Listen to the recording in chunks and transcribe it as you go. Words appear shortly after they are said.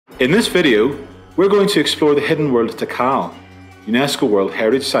In this video, we're going to explore the hidden world of Tikal, UNESCO World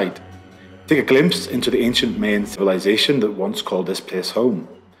Heritage Site. Take a glimpse into the ancient Mayan civilization that once called this place home.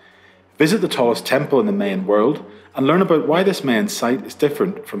 Visit the tallest temple in the Mayan world and learn about why this Mayan site is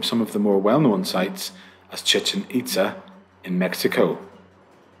different from some of the more well-known sites as Chichen Itza in Mexico.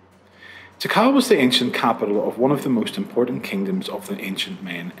 Tikal was the ancient capital of one of the most important kingdoms of the ancient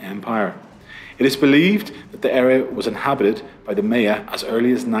Mayan Empire. It is believed that the area was inhabited by the Maya as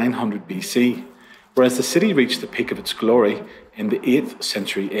early as 900 BC, whereas the city reached the peak of its glory in the 8th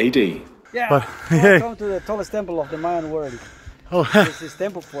century AD. Yeah, welcome to the tallest temple of the Mayan world. Oh. This is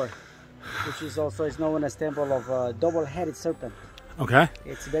Temple 4, which is also known as Temple of Double-Headed Serpent. Okay.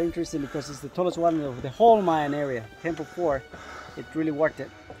 It's very interesting because it's the tallest one of the whole Mayan area. Temple 4, it really worked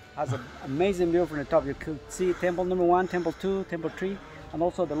it. Has an amazing view from the top. You could see Temple number 1, Temple 2, Temple 3, and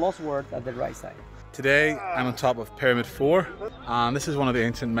also the Lost World at the right side. Today I'm on top of Pyramid 4, and this is one of the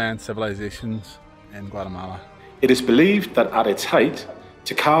ancient Mayan civilizations in Guatemala. It is believed that at its height,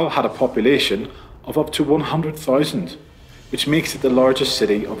 Tikal had a population of up to 100,000, which makes it the largest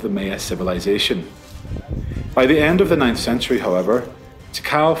city of the Maya civilization. By the end of the 9th century, however,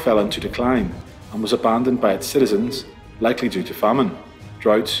 Tikal fell into decline and was abandoned by its citizens, likely due to famine,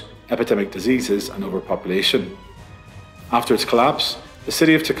 droughts, epidemic diseases and overpopulation. After its collapse, the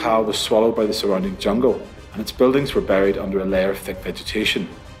city of Tikal was swallowed by the surrounding jungle and its buildings were buried under a layer of thick vegetation.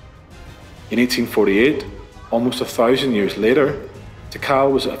 In 1848, almost 1,000 years later,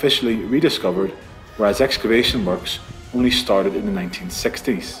 Tikal was officially rediscovered, whereas excavation works only started in the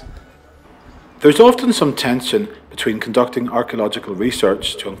 1960s. There's often some tension between conducting archaeological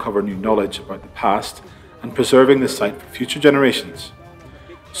research to uncover new knowledge about the past and preserving the site for future generations.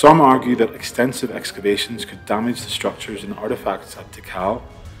 Some argue that extensive excavations could damage the structures and artifacts at Tikal,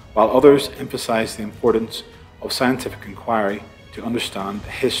 while others emphasize the importance of scientific inquiry to understand the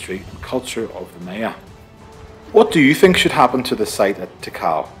history and culture of the Maya. What do you think should happen to the site at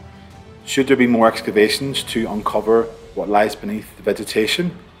Tikal? Should there be more excavations to uncover what lies beneath the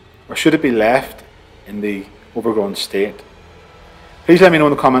vegetation, or should it be left in the overgrown state? Please let me know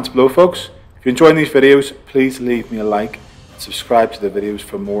in the comments below, folks. If you're enjoying these videos, please leave me a like and subscribe to the videos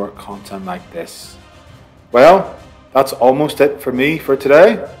for more content like this. Well, that's almost it for me for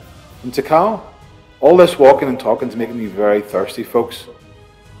today in Tikal. All this walking and talking is making me very thirsty, folks.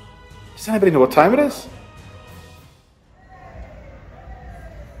 Does anybody know what time it is?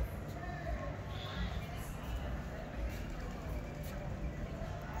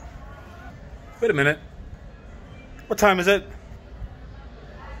 Wait a minute. What time is it?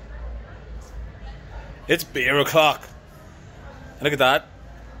 It's beer o'clock. And look at that.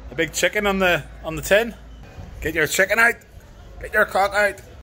 A big chicken on the tin. Get your chicken out. Get your cock out.